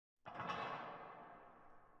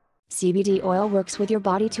CBD oil works with your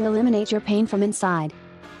body to eliminate your pain from inside.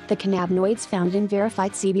 The cannabinoids found in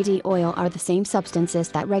Verified CBD Oil are the same substances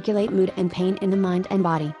that regulate mood and pain in the mind and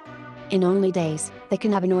body. In only days, the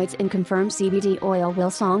cannabinoids in confirmed CBD oil will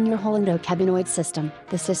song your whole endocannabinoid system,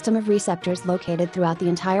 the system of receptors located throughout the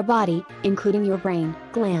entire body, including your brain,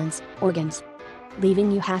 glands, organs, leaving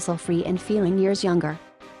you hassle-free and feeling years younger.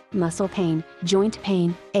 Muscle pain, joint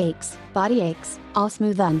pain, aches, body aches, all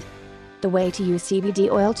smoothened. The way to use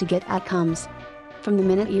CBD oil to get outcomes. From the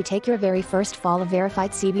minute you take your very first fall of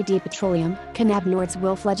Verified CBD petroleum, cannabinoids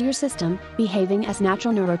will flood your system, behaving as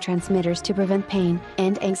natural neurotransmitters to prevent pain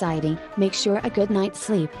and anxiety, make sure a good night's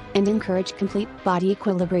sleep, and encourage complete body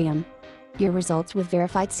equilibrium. Your results with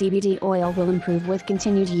Verified CBD oil will improve with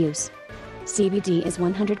continued use. CBD is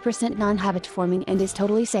 100% non-habit forming and is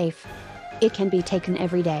totally safe. It can be taken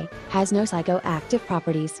every day, has no psychoactive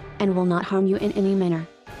properties, and will not harm you in any manner.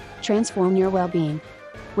 Transform your well-being.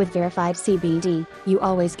 With Verified CBD, you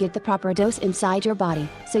always get the proper dose inside your body,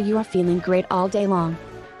 so you are feeling great all day long.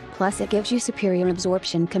 Plus it gives you superior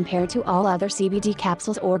absorption compared to all other CBD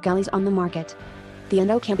capsules or gummies on the market. The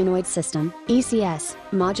endocannabinoid system, ECS,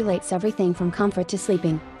 modulates everything from comfort to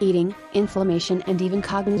sleeping, eating, inflammation and even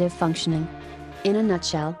cognitive functioning. In a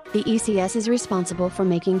nutshell, the ECS is responsible for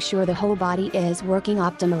making sure the whole body is working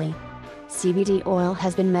optimally. CBD oil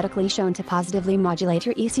has been medically shown to positively modulate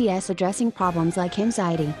your ECS, addressing problems like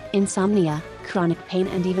anxiety, insomnia, chronic pain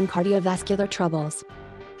and even cardiovascular troubles.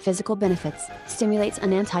 Physical benefits: stimulates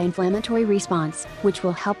an anti-inflammatory response, which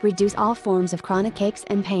will help reduce all forms of chronic aches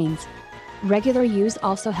and pains. Regular use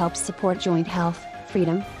also helps support joint health,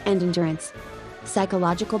 freedom, and endurance.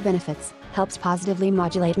 Psychological benefits: helps positively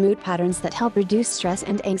modulate mood patterns that help reduce stress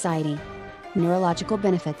and anxiety. Neurological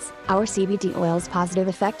benefits: our CBD oil's positive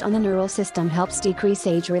effect on the neural system helps decrease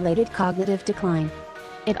age-related cognitive decline.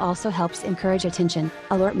 It also helps encourage attention,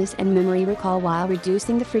 alertness and memory recall while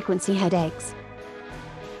reducing the frequency headaches.